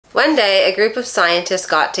One day, a group of scientists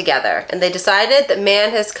got together and they decided that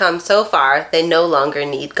man has come so far they no longer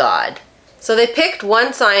need God. So they picked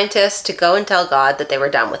one scientist to go and tell God that they were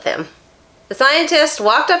done with him. The scientist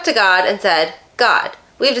walked up to God and said, "God,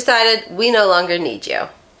 we've decided we no longer need you.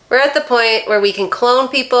 We're at the point where we can clone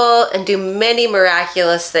people and do many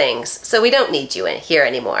miraculous things, so we don't need you here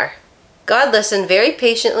anymore." God listened very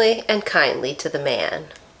patiently and kindly to the man.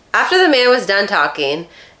 After the man was done talking,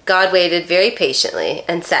 God waited very patiently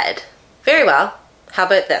and said, "Very well, how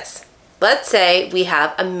about this? Let's say we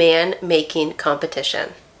have a man-making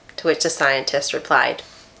competition." To which the scientist replied,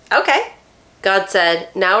 "Okay." God said,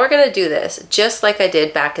 "Now we're going to do this just like I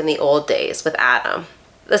did back in the old days with Adam."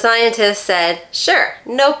 The scientist said, "Sure,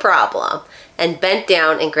 no problem," and bent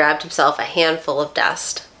down and grabbed himself a handful of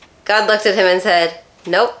dust. God looked at him and said,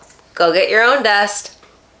 "Nope, go get your own dust."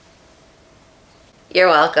 You're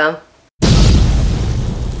welcome.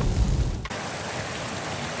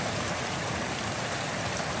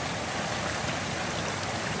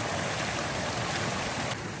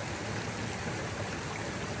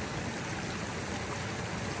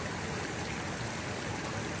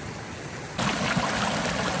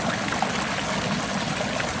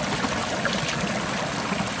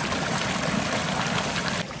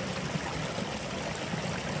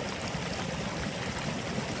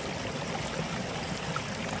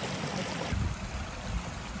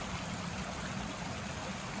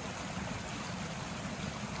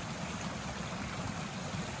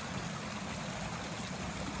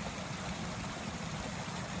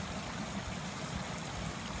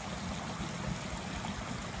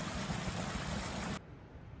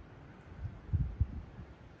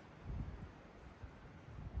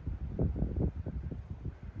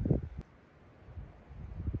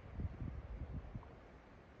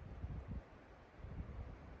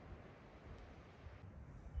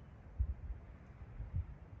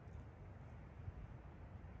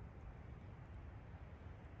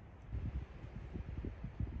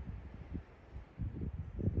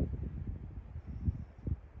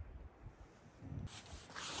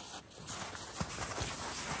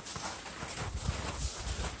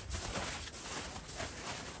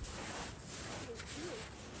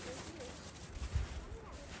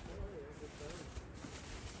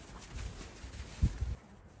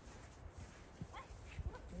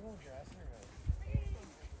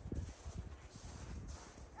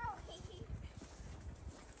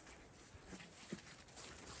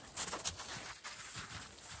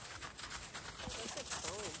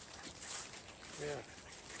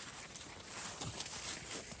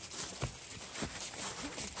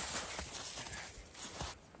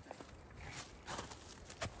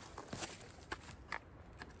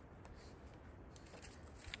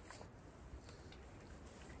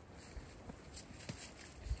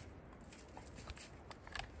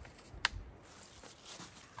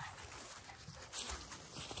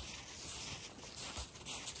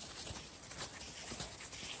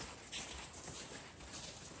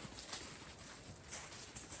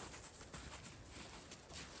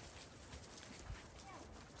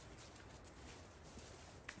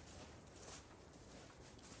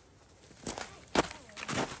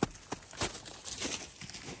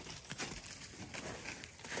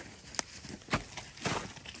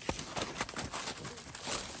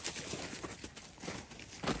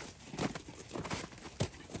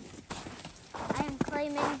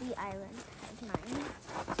 Claiming the island of mine.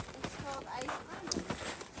 It's called Ice Island.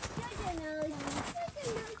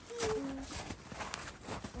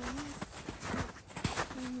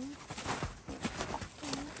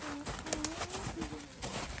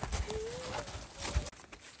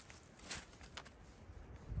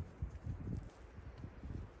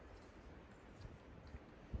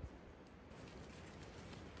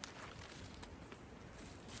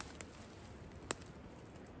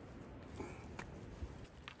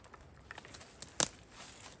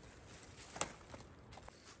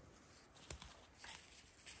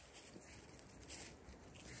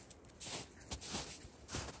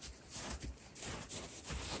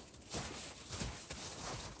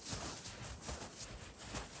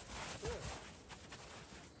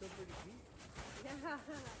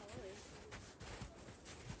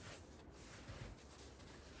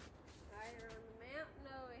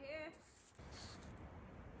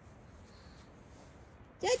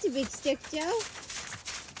 That's a big stick, Joe.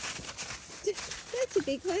 That's a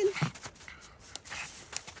big one.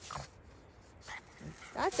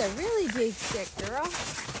 That's a really big stick, girl.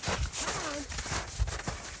 Come on.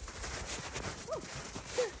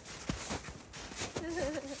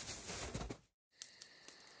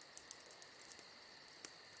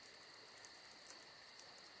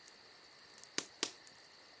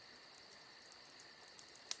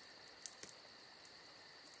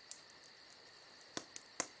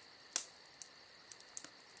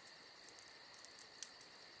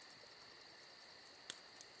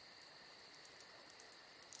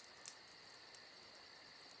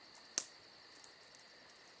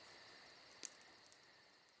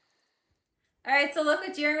 All right, so look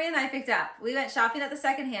what Jeremy and I picked up. We went shopping at the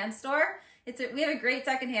secondhand store. We have a great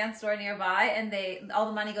secondhand store nearby, and all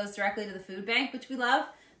the money goes directly to the food bank, which we love.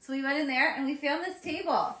 So we went in there and we found this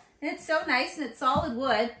table, and it's so nice and it's solid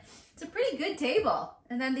wood. It's a pretty good table.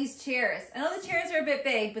 And then these chairs. I know the chairs are a bit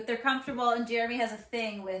big, but they're comfortable, and Jeremy has a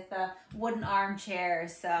thing with wooden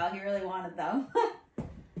armchairs, so he really wanted them.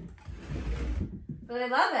 But I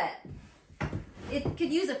love it. It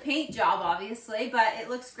could use a paint job, obviously, but it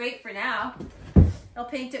looks great for now. I'll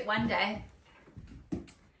paint it one day.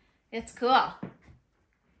 It's cool.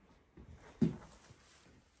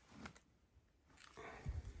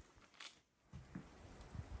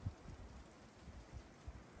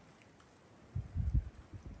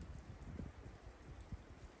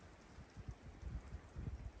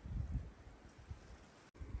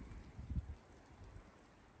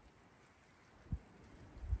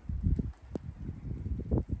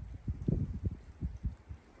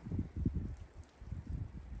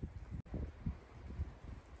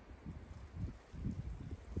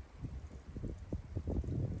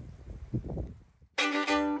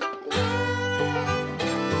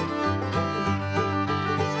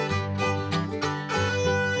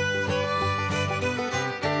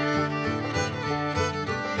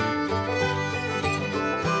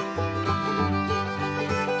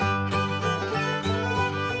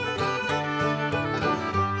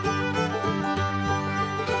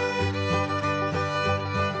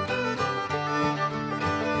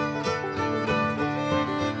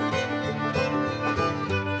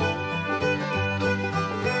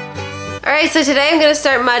 Alright, so today I'm going to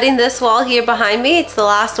start mudding this wall here behind me. It's the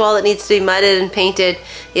last wall that needs to be mudded and painted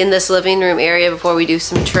in this living room area before we do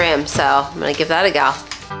some trim, so I'm going to give that a go.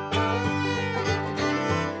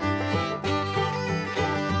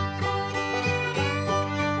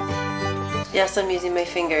 Yes, I'm using my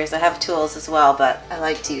fingers. I have tools as well, but I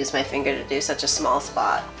like to use my finger to do such a small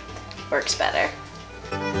spot. Works better.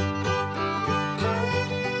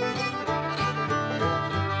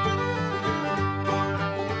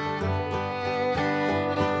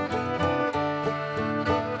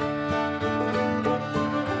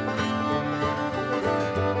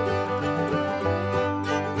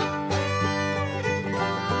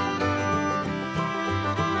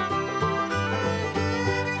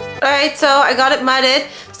 Alright, so I got it mudded,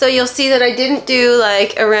 so you'll see that I didn't do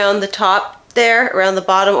like around the top there, around the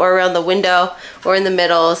bottom, or around the window, or in the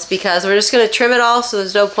middles, because we're just going to trim it all, so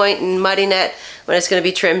there's no point in mudding it when it's going to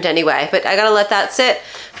be trimmed anyway. But I gotta let that sit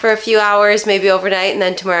for a few hours, maybe overnight, and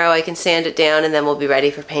then tomorrow I can sand it down and then we'll be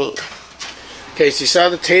ready for paint. Okay, so you saw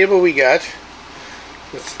the table we got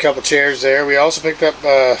with a couple chairs there. We also picked up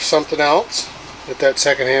something else at that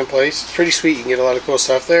secondhand place. It's pretty sweet. You can get a lot of cool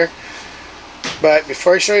stuff there. But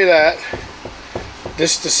before I show you that,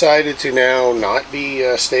 this decided to now not be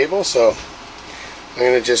stable, so I'm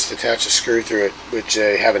going to just attach a screw through it, which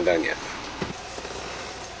I haven't done yet.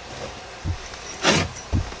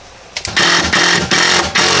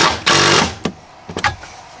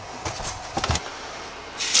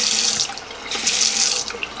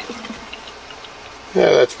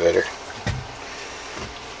 Yeah, that's better.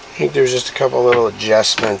 I think there's just a couple little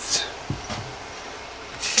adjustments.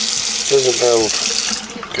 Doesn't move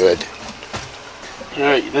good.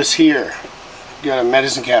 Alright, this here, got a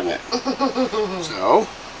medicine cabinet. So,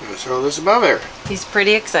 I'm going to throw this above there. He's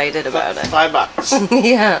pretty excited about it. $5.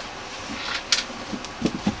 Yeah.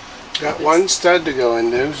 Got one stud to go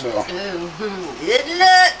into, so. Good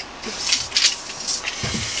luck!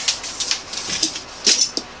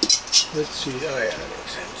 Let's see. Oh yeah, that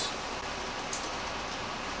makes sense.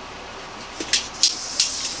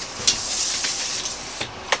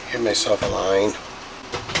 Give myself a line.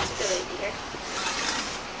 That's a good idea.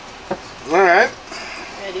 Alright.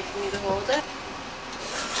 Ready for me to hold it?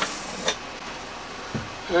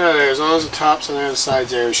 There, as long as the top's on the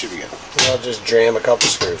sides there, we should be good. And I'll just jam a couple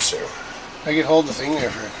screws through. I could hold the thing there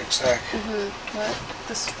for a quick sec. What?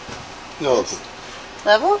 This No.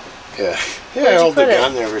 level? Yeah. Yeah, I hold the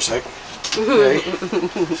gun there for a sec. Okay.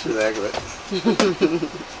 Just for the heck of it.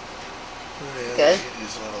 Oh, yeah, Good. It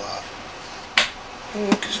is a little off.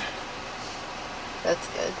 That's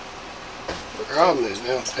good. The problem is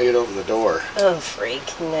now I could open the door. Oh, freak.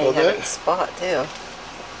 Now you have it in its spot, too.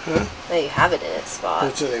 Huh? Now you have it in its spot.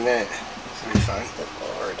 That's what I meant. It'll be fine. Good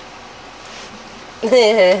lord.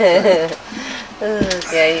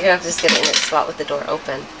 Okay, you're gonna have to just get it in its spot with the door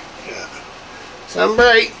open. Yeah. Some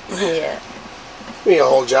bright. Yeah. Be a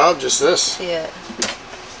whole job, just this. Yeah.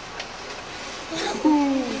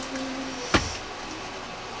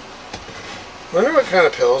 Wonder what kind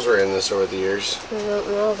of pills were in this over the years. I don't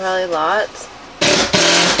know, probably lots.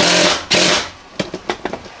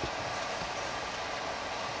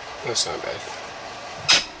 That's not bad.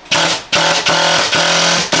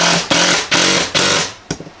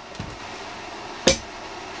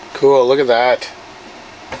 Cool, look at that.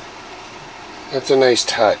 That's a nice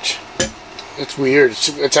touch. It's weird.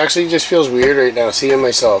 It's actually just feels weird right now seeing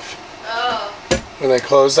myself. Oh. When I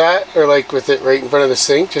close that, or like with it right in front of the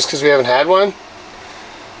sink, just because we haven't had one.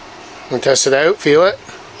 Want to test it out? Feel it?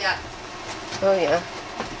 Yeah. Oh yeah.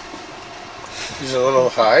 Is it a little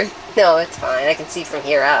high? No, it's fine. I can see from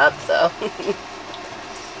here up, so.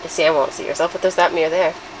 You see, I won't see yourself, but there's that mirror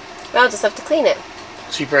there. I'll just have to clean it.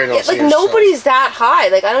 So you probably don't see like yourself. nobody's that high.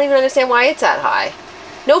 Like I don't even understand why it's that high.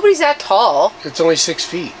 Nobody's that tall. It's only 6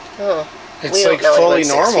 feet. Oh. It's like fully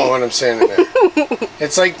normal when I'm standing there.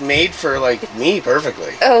 It's like made for like me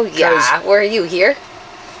perfectly. Oh yeah. Where are you, here?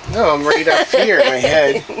 No, I'm right up here in my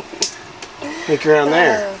head. Like around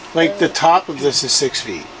there. Like the top of this is 6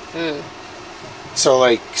 feet. Mm. So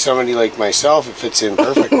like somebody like myself, it fits in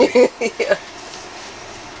perfectly. Yeah.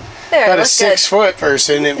 There, But a 6 foot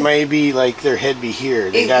person, it may be like their head be here.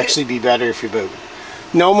 They'd actually be better if you about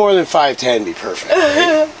no more than 5'10" be perfect.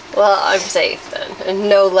 Right? Well, I'm safe then, and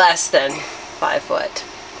no less than 5 foot,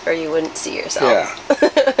 or you wouldn't see yourself.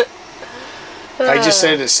 Yeah. I just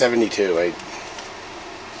said it's 72.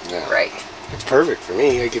 Yeah. Right. It's perfect for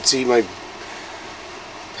me. I could see I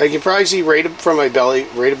can probably see right up from my belly,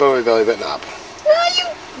 right above my belly button up.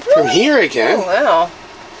 From here I can. Oh wow.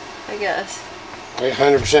 I guess.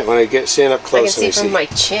 100% when I stand up close. I can see from my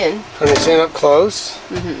chin. When I stand up close,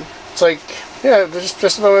 it's like, yeah,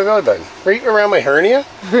 just above my belly button. Right around my hernia.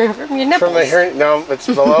 From your nipples. From my hernia. No, it's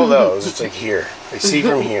below those. It's like here. I see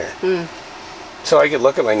from here. So I could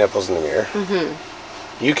look at my nipples in the mirror.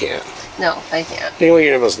 You can't. No, I can't. You can look at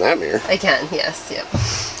your nipples in that mirror. I can, yes, yep.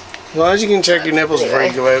 As long as you can check your nipples before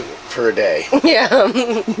you go out for a day. Yeah.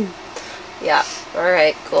 Yeah.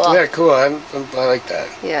 Alright, cool. Yeah, cool. I like that.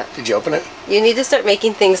 Yeah. Did you open it? You need to start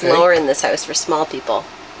making things lower in this house for small people.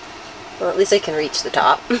 Well, at least I can reach the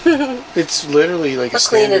top. It's literally like I'll a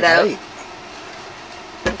standard clean it out.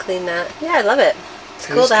 height. And clean that. Yeah, I love it. It's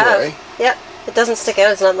It cool is to cool, have. eh? Yep. It doesn't stick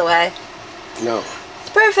out. It's not in the way. No. It's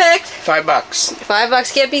perfect. $5.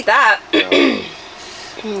 $5 can't beat that. No.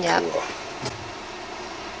 Yep. Cool.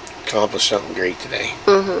 Accomplished something great today.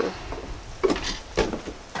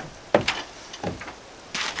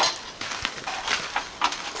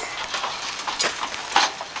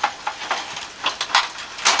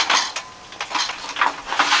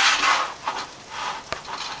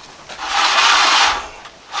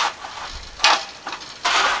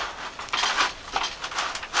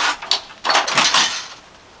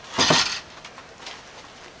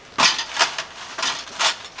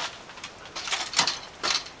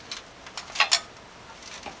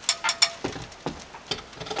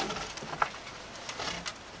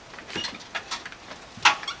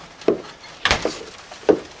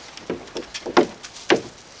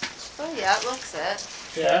 Oh yeah, it looks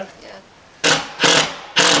it. Yeah?